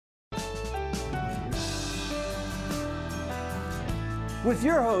With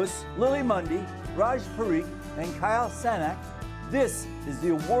your hosts, Lily Mundy, Raj Parikh, and Kyle Sanniec, this is the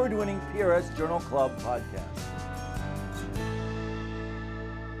award-winning PRS Journal Club podcast.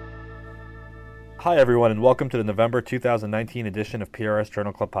 Hi everyone, and welcome to the November 2019 edition of PRS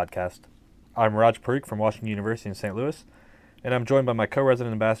Journal Club podcast. I'm Raj Parikh from Washington University in St. Louis, and I'm joined by my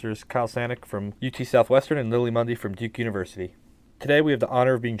co-resident ambassadors Kyle Sanniec from UT Southwestern and Lily Mundy from Duke University. Today we have the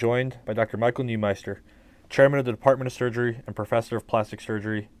honor of being joined by Dr. Michael Neumeister, Chairman of the Department of Surgery and Professor of Plastic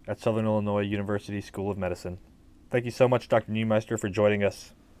Surgery at Southern Illinois University School of Medicine. Thank you so much, Dr. Neumeister, for joining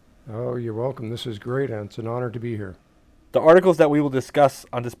us. Oh, you're welcome. This is great, and it's an honor to be here. The articles that we will discuss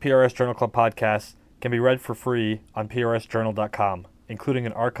on this PRS Journal Club podcast can be read for free on prsjournal.com, including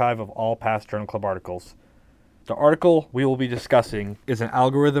an archive of all past Journal Club articles. The article we will be discussing is an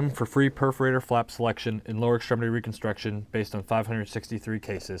algorithm for free perforator flap selection in lower extremity reconstruction based on 563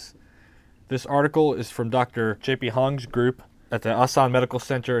 cases. This article is from Dr. J.P. Hong's group at the Asan Medical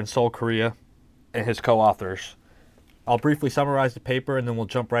Center in Seoul, Korea, and his co-authors. I'll briefly summarize the paper, and then we'll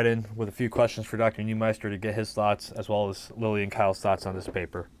jump right in with a few questions for Dr. Neumeister to get his thoughts, as well as Lily and Kyle's thoughts on this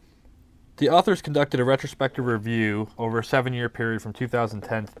paper. The authors conducted a retrospective review over a 7-year period from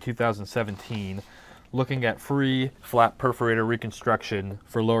 2010 to 2017, looking at free flap perforator reconstruction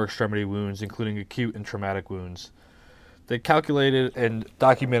for lower extremity wounds, including acute and traumatic wounds. They calculated and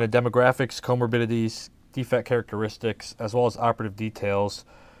documented demographics, comorbidities, defect characteristics, as well as operative details,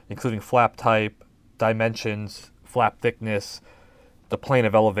 including flap type, dimensions, flap thickness, the plane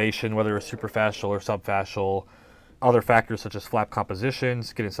of elevation, whether it's superfascial or subfascial, other factors such as flap composition,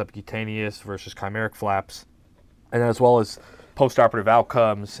 skin and subcutaneous versus chimeric flaps, and as well as postoperative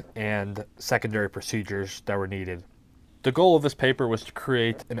outcomes and secondary procedures that were needed. The goal of this paper was to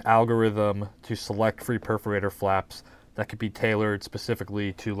create an algorithm to select free perforator flaps that could be tailored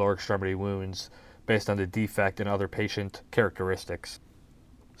specifically to lower extremity wounds based on the defect and other patient characteristics.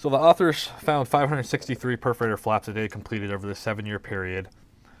 So the authors found 563 perforator flaps that they had completed over the 7-year period.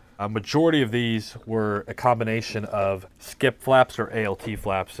 A majority of these were a combination of skip flaps or ALT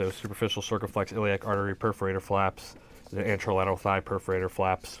flaps, so superficial circumflex iliac artery perforator flaps, the anterolateral thigh perforator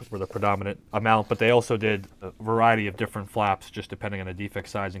flaps were the predominant amount, but they also did a variety of different flaps just depending on the defect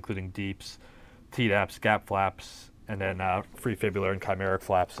size, including deeps, TDAPs, gap flaps, and then free fibular and chimeric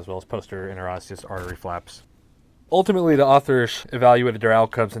flaps, as well as posterior interosseous artery flaps. Ultimately, the authors evaluated their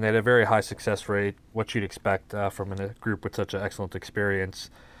outcomes, and they had a very high success rate, what you'd expect from a group with such an excellent experience.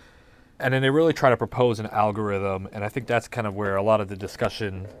 And then they really try to propose an algorithm, and I think that's kind of where a lot of the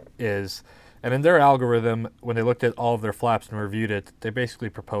discussion is. And in their algorithm, when they looked at all of their flaps and reviewed it, they basically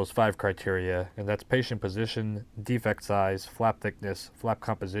proposed 5 criteria, and that's patient position, defect size, flap thickness, flap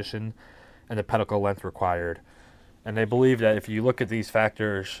composition, and the pedicle length required. And they believe that if you look at these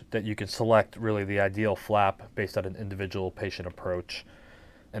factors, that you can select really the ideal flap based on an individual patient approach.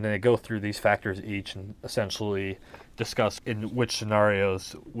 And then they go through these factors each and essentially discuss in which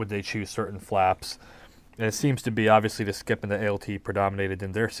scenarios would they choose certain flaps. And it seems to be obviously the skip and the ALT predominated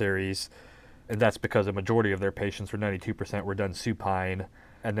in their series, and that's because a majority of their patients, or 92%, were done supine.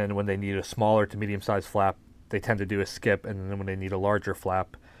 And then when they need a smaller to medium-sized flap, they tend to do a skip, and then when they need a larger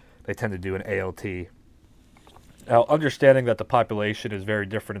flap, they tend to do an ALT. Now, understanding that the population is very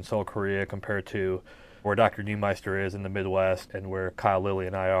different in Seoul, Korea compared to where Dr. Neumeister is in the Midwest and where Kyle, Lily,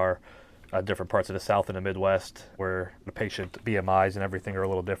 and I are, different parts of the South and the Midwest, where the patient BMIs and everything are a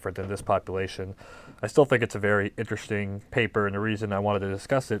little different than this population. I still think it's a very interesting paper, and the reason I wanted to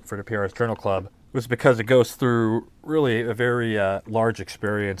discuss it for the PRS Journal Club was because it goes through really a very large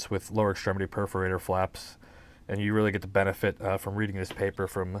experience with lower extremity perforator flaps, and you really get the benefit from reading this paper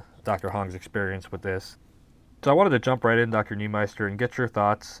from Dr. Hong's experience with this. So I wanted to jump right in, Dr. Neumeister, and get your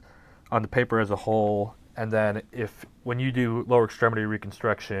thoughts on the paper as a whole, and then if when you do lower extremity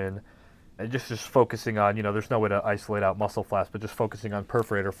reconstruction, and just focusing on, there's no way to isolate out muscle flaps, but just focusing on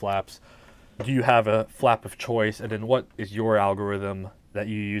perforator flaps, do you have a flap of choice, and then what is your algorithm that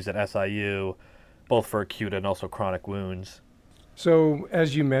you use at SIU, both for acute and also chronic wounds? So,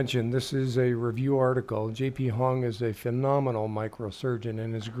 as you mentioned, this is a review article. J.P. Hong is a phenomenal microsurgeon,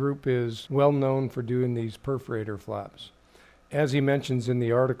 and his group is well known for doing these perforator flaps. As he mentions in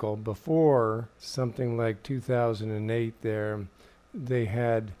the article, before something like 2008 they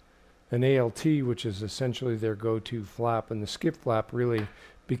had an ALT, which is essentially their go-to flap, and the skip flap really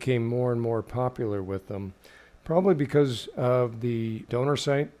became more and more popular with them, probably because of the donor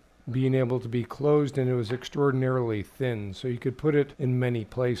site being able to be closed, and it was extraordinarily thin, so you could put it in many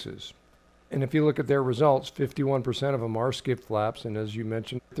places. And if you look at their results, 51% of them are skip flaps, and as you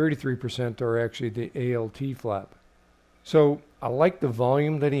mentioned, 33% are actually the ALT flap. So I like the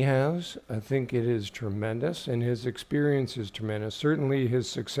volume that he has. I think it is tremendous, and his experience is tremendous. Certainly his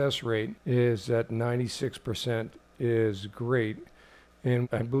success rate is at 96% is great. And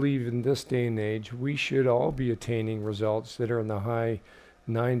I believe in this day and age, we should all be attaining results that are in the high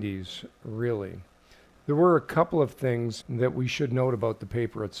 90s, really. There were a couple of things that we should note about the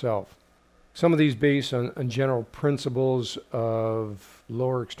paper itself. Some of these based on general principles of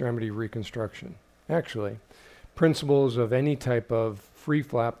lower extremity reconstruction. Actually, principles of any type of free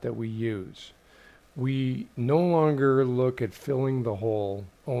flap that we use. We no longer look at filling the hole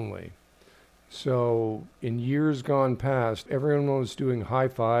only. So in years gone past, everyone was doing high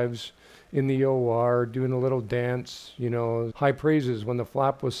fives in the OR, doing a little dance, high praises when the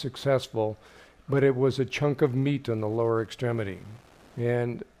flap was successful, but it was a chunk of meat on the lower extremity.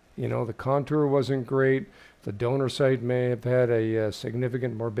 And, the contour wasn't great. The donor site may have had a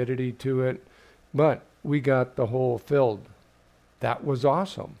significant morbidity to it, but we got the hole filled. That was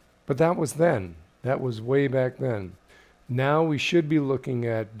awesome. But that was then. That was way back then. Now we should be looking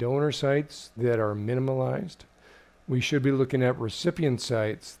at donor sites that are minimalized. We should be looking at recipient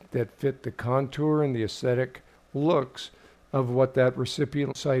sites that fit the contour and the aesthetic looks of what that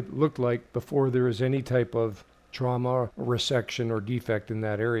recipient site looked like before there is any type of trauma, resection, or defect in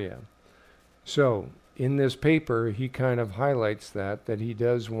that area. So in this paper, he kind of highlights that he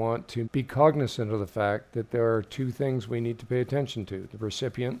does want to be cognizant of the fact that there are two things we need to pay attention to, the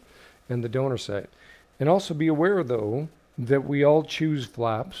recipient and the donor site. And also be aware, though, that we all choose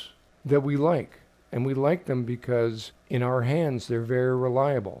flaps that we like. And we like them because in our hands, they're very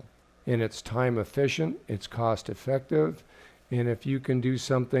reliable. And it's time efficient, it's cost effective. And if you can do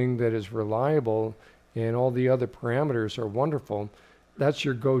something that is reliable and all the other parameters are wonderful, that's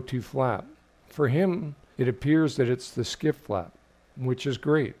your go-to flap. For him, it appears that it's the skip flap, which is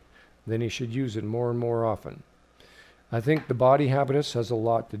great. Then he should use it more and more often. I think the body habitus has a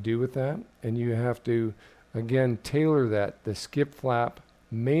lot to do with that, and you have to, again, tailor that. The skip flap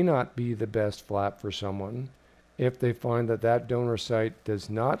may not be the best flap for someone if they find that that donor site does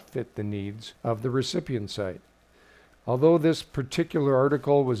not fit the needs of the recipient site. Although this particular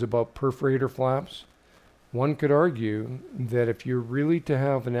article was about perforator flaps, one could argue that if you're really to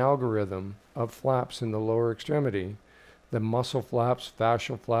have an algorithm of flaps in the lower extremity, the muscle flaps,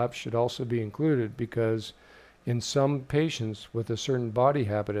 fascial flaps should also be included, because in some patients with a certain body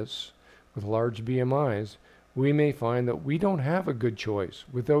habitus, with large BMIs, we may find that we don't have a good choice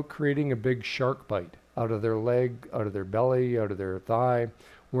without creating a big shark bite out of their leg, out of their belly, out of their thigh,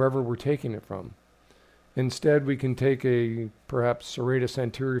 wherever we're taking it from. Instead, we can take a perhaps serratus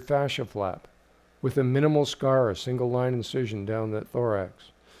anterior fascia flap with a minimal scar, a single line incision down the thorax,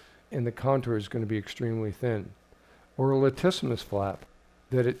 and the contour is going to be extremely thin. Or a latissimus flap,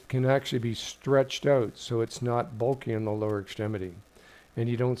 that it can actually be stretched out so it's not bulky in the lower extremity. And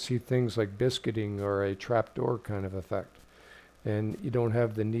you don't see things like biscuiting or a trapdoor kind of effect. And you don't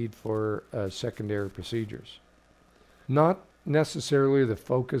have the need for secondary procedures. Not necessarily the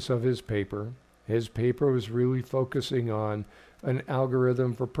focus of his paper. His paper was really focusing on an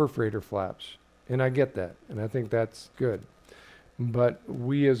algorithm for perforator flaps. And I get that, and I think that's good. But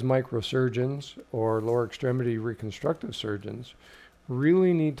we as microsurgeons or lower extremity reconstructive surgeons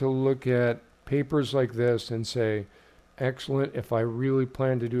really need to look at papers like this and say, excellent, if I really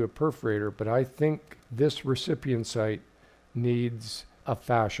plan to do a perforator, but I think this recipient site needs a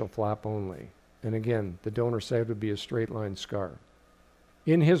fascial flap only. And again, the donor site would be a straight line scar.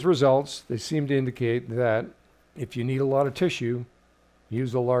 In his results, they seem to indicate that if you need a lot of tissue,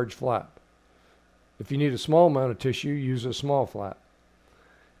 use a large flap. If you need a small amount of tissue, use a small flap.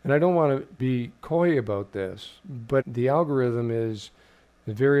 And I don't want to be coy about this, but the algorithm is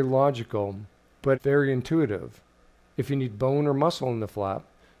very logical, but very intuitive. If you need bone or muscle in the flap,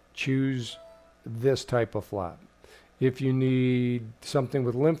 choose this type of flap. If you need something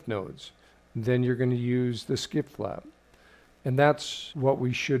with lymph nodes, then you're going to use the skip flap. And that's what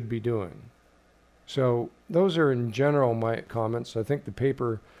we should be doing. So those are in general my comments. I think the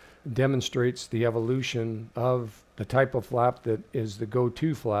paper demonstrates the evolution of the type of flap that is the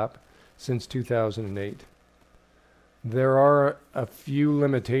go-to flap since 2008. There are a few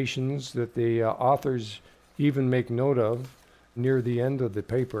limitations that the authors even make note of near the end of the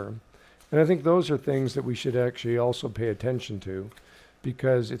paper. And I think those are things that we should actually also pay attention to,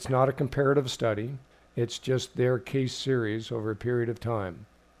 because it's not a comparative study. It's just their case series over a period of time.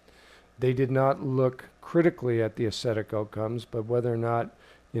 They did not look critically at the aesthetic outcomes, but whether or not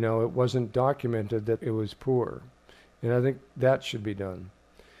it wasn't documented that it was poor. And I think that should be done.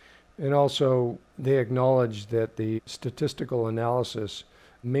 And also, they acknowledge that the statistical analysis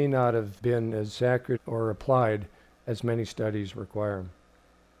may not have been as accurate or applied as many studies require.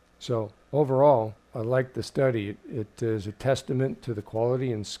 So overall, I like the study. It is a testament to the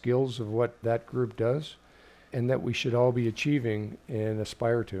quality and skills of what that group does, and that we should all be achieving and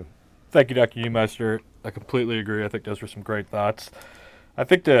aspire to. Thank you, Dr. Neumeister. I completely agree. I think those were some great thoughts. I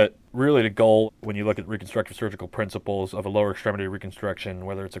think that really the goal when you look at reconstructive surgical principles of a lower extremity reconstruction,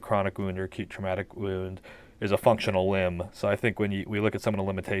 whether it's a chronic wound or acute traumatic wound, is a functional limb. So I think when we look at some of the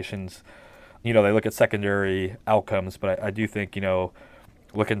limitations, they look at secondary outcomes, but I do think,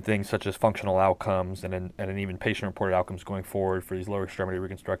 look at things such as functional outcomes and even patient-reported outcomes going forward for these lower extremity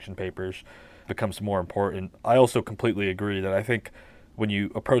reconstruction papers becomes more important. I also completely agree that I think when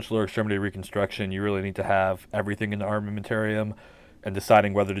you approach lower extremity reconstruction, you really need to have everything in the armamentarium, and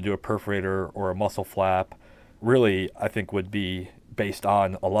deciding whether to do a perforator or a muscle flap really, I think, would be based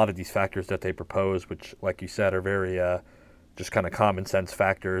on a lot of these factors that they propose, which, like you said, are very just kind of common sense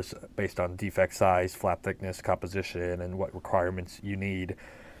factors based on defect size, flap thickness, composition, and what requirements you need.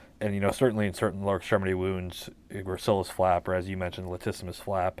 And, certainly in certain lower extremity wounds, gracilis flap, or as you mentioned, latissimus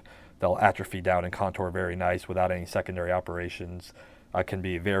flap, they'll atrophy down and contour very nice without any secondary operations. Can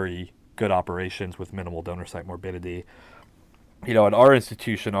be very good operations with minimal donor site morbidity. At our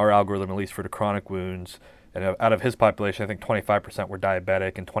institution, our algorithm, at least for the chronic wounds, and out of his population, I think 25% were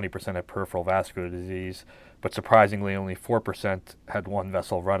diabetic and 20% had peripheral vascular disease, but surprisingly only 4% had one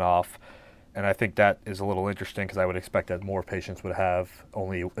vessel runoff. And I think that is a little interesting because I would expect that more patients would have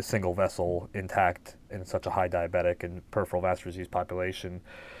only a single vessel intact in such a high diabetic and peripheral vascular disease population.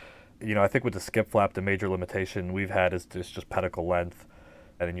 I think with the skip flap, the major limitation we've had is just pedicle length.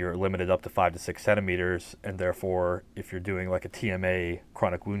 And you're limited up to 5 to 6 centimeters, and therefore, if you're doing like a TMA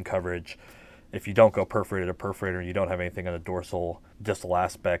chronic wound coverage, if you don't go perforator to perforator and you don't have anything on the dorsal distal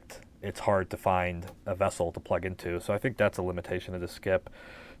aspect, it's hard to find a vessel to plug into. So I think that's a limitation of the skip.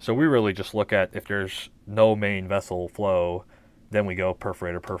 So we really just look at if there's no main vessel flow, then we go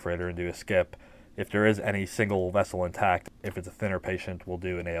perforator, and do a skip. If there is any single vessel intact, if it's a thinner patient, we'll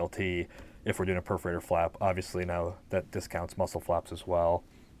do an ALT. If we're doing a perforator flap, obviously now that discounts muscle flaps as well.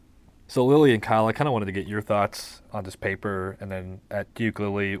 So Lily and Kyle, I kind of wanted to get your thoughts on this paper, and then at Duke,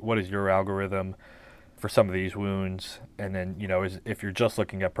 Lily, what is your algorithm for some of these wounds? And then, if you're just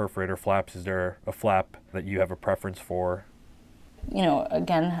looking at perforator flaps, is there a flap that you have a preference for?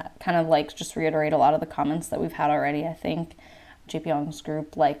 Again, kind of like just reiterate a lot of the comments that we've had already. I think JP Hong's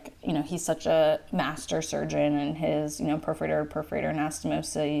group, he's such a master surgeon, and his, perforator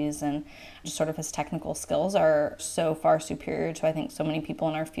anastomoses and just sort of his technical skills are so far superior to, I think, so many people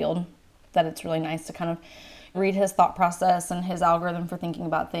in our field, that it's really nice to kind of read his thought process and his algorithm for thinking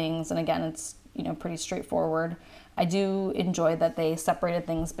about things. And again, it's, pretty straightforward. I do enjoy that they separated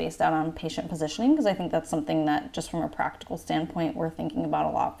things based out on patient positioning, because I think that's something that just from a practical standpoint, we're thinking about a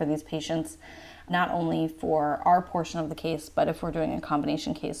lot for these patients. Not only for our portion of the case, but if we're doing a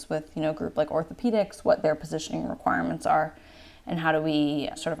combination case with, a group like orthopedics, what their positioning requirements are, and how do we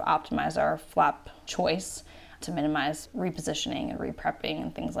sort of optimize our flap choice to minimize repositioning and reprepping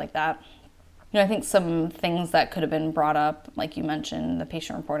and things like that. I think some things that could have been brought up, like you mentioned, the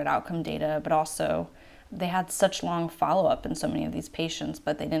patient-reported outcome data, but also they had such long follow-up in so many of these patients,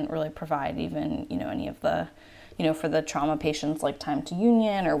 but they didn't really provide even, any of the for the trauma patients, like time to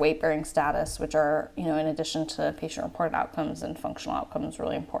union or weight-bearing status, which are, in addition to patient-reported outcomes and functional outcomes,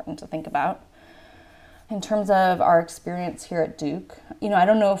 really important to think about. In terms of our experience here at Duke, I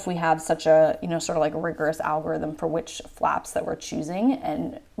don't know if we have such a, sort of like rigorous algorithm for which flaps that we're choosing,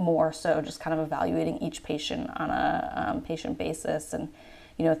 and more so just kind of evaluating each patient on a patient basis, and,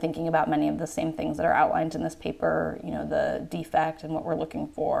 thinking about many of the same things that are outlined in this paper, the defect and what we're looking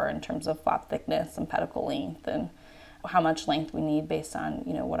for in terms of flap thickness and pedicle length, and how much length we need based on,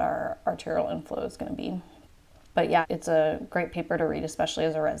 what our arterial inflow is going to be. But yeah, it's a great paper to read, especially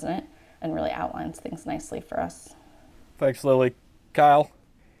as a resident, and really outlines things nicely for us. Thanks, Lily. Kyle?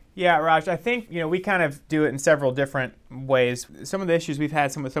 Yeah, Raj, I think, we kind of do it in several different ways. Some of the issues we've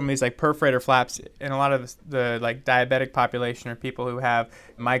had with some of these perforator flaps in a lot of the diabetic population, or people who have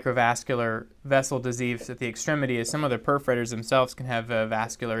microvascular vessel disease at the extremity, is some of the perforators themselves can have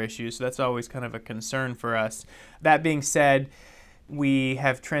vascular issues. So that's always kind of a concern for us. That being said, we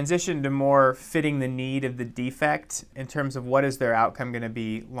have transitioned to more fitting the need of the defect in terms of what is their outcome going to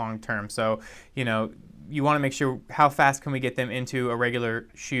be long term. So, you want to make sure how fast can we get them into a regular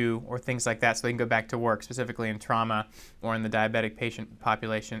shoe or things like that so they can go back to work, specifically in trauma or in the diabetic patient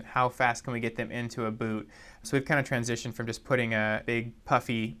population. How fast can we get them into a boot? So we've kind of transitioned from just putting a big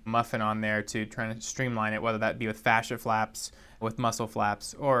puffy muffin on there to trying to streamline it, whether that be with fascia flaps, with muscle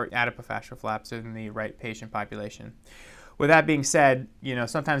flaps, or adipofascial flaps in the right patient population. With that being said,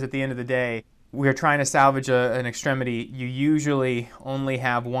 sometimes at the end of the day, we're trying to salvage an extremity, you usually only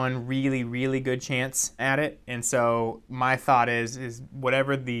have one really, really good chance at it. And so my thought is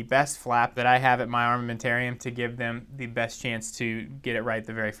whatever the best flap that I have at my armamentarium, to give them the best chance to get it right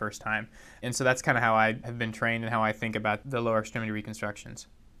the very first time. And so that's kind of how I have been trained and how I think about the lower extremity reconstructions.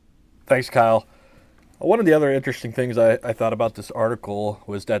 Thanks, Kyle. One of the other interesting things I thought about this article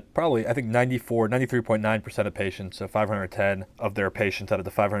was that probably, I think 93.9% of patients, so 510 of their patients out of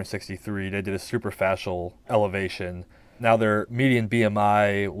the 563, they did a superficial elevation. Now their median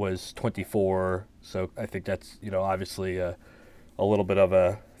BMI was 24, so I think that's, obviously a little bit of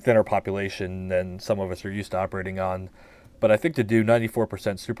a thinner population than some of us are used to operating on. But I think to do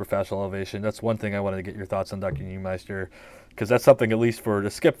 94% superficial elevation, that's one thing I wanted to get your thoughts on, Dr. Neumeister, because that's something, at least for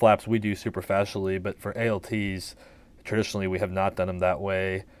the skip flaps, we do superficially, but for ALTs, traditionally we have not done them that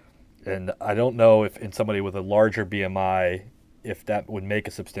way. And I don't know if in somebody with a larger BMI, if that would make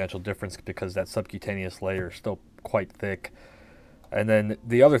a substantial difference, because that subcutaneous layer is still quite thick. And then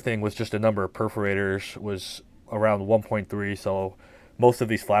the other thing was just the number of perforators was around 1.3, so most of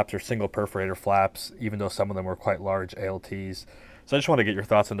these flaps are single perforator flaps, even though some of them were quite large ALTs. So I just want to get your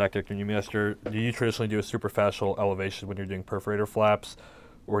thoughts on that, Dr. Neumeister. Do you traditionally do a superficial elevation when you're doing perforator flaps,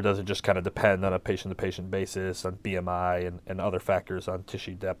 or does it just kind of depend on a patient-to-patient basis, on BMI and other factors on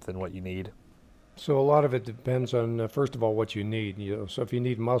tissue depth and what you need? So a lot of it depends on, first of all, what you need. So if you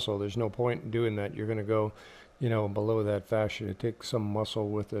need muscle, there's no point in doing that. You're going to go, below that fascia. You take some muscle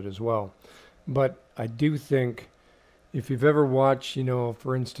with it as well. But I do think, if you've ever watched,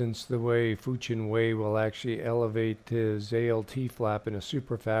 for instance, the way Fuchin Wei will actually elevate his ALT flap in a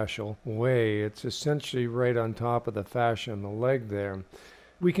superficial way, it's essentially right on top of the fascia on the leg there.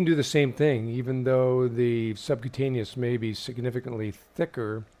 We can do the same thing, even though the subcutaneous may be significantly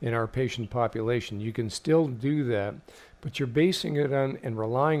thicker in our patient population. You can still do that, but you're basing it on and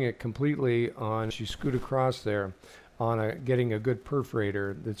relying it completely on, as you scoot across there, on getting a good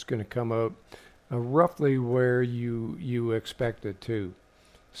perforator that's going to come out roughly where you expect it to.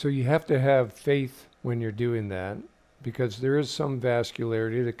 So you have to have faith when you're doing that, because there is some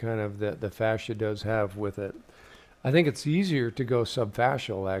vascularity that kind of the fascia does have with it. I think it's easier to go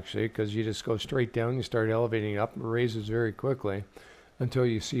subfascial, actually, because you just go straight down, you start elevating up, and it raises very quickly until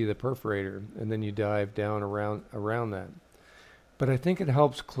you see the perforator, and then you dive down around that. But I think it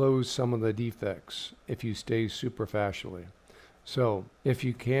helps close some of the defects if you stay superficially. So if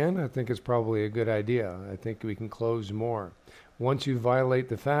you can, I think it's probably a good idea. I think we can close more. Once you violate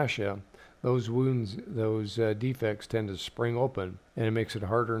the fascia, those wounds, those defects tend to spring open, and it makes it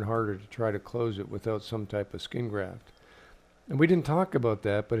harder and harder to try to close it without some type of skin graft. And we didn't talk about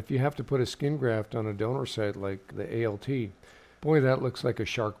that, but if you have to put a skin graft on a donor site like the ALT, boy, that looks like a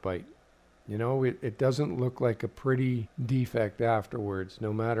shark bite. It doesn't look like a pretty defect afterwards.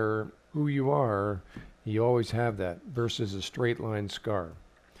 No matter who you are, you always have that, versus a straight line scar.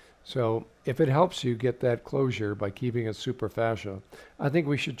 So if it helps you get that closure by keeping it superficial, I think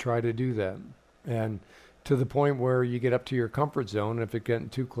we should try to do that. And to the point where you get up to your comfort zone, if it's getting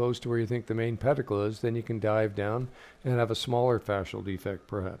too close to where you think the main pedicle is, then you can dive down and have a smaller fascial defect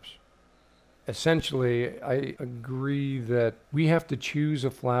perhaps. Essentially, I agree that we have to choose a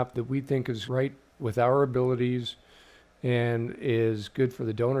flap that we think is right with our abilities and is good for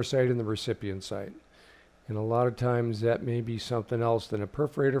the donor site and the recipient site. And a lot of times that may be something else than a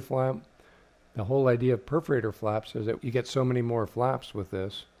perforator flap. The whole idea of perforator flaps is that you get so many more flaps with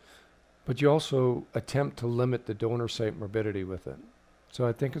this, but you also attempt to limit the donor site morbidity with it. So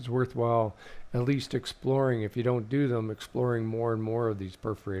I think it's worthwhile at least exploring, if you don't do them, exploring more and more of these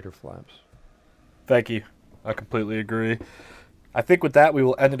perforator flaps. Thank you. I completely agree. I think with that, we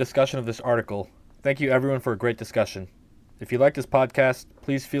will end the discussion of this article. Thank you, everyone, for a great discussion. If you like this podcast,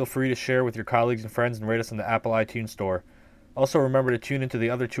 please feel free to share with your colleagues and friends and rate us on the Apple iTunes Store. Also, remember to tune into the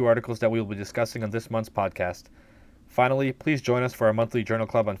other 2 articles that we will be discussing on this month's podcast. Finally, please join us for our monthly journal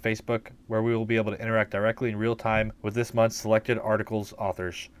club on Facebook, where we will be able to interact directly in real time with this month's selected articles'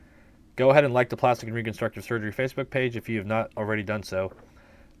 authors. Go ahead and like the Plastic and Reconstructive Surgery Facebook page if you have not already done so.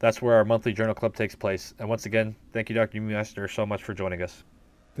 That's where our monthly journal club takes place. And once again, thank you, Dr. Neumeister, so much for joining us.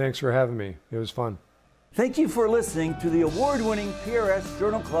 Thanks for having me. It was fun. Thank you for listening to the award-winning PRS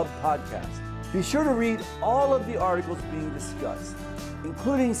Journal Club podcast. Be sure to read all of the articles being discussed,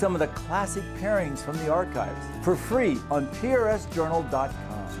 including some of the classic pairings from the archives, for free on prsjournal.com.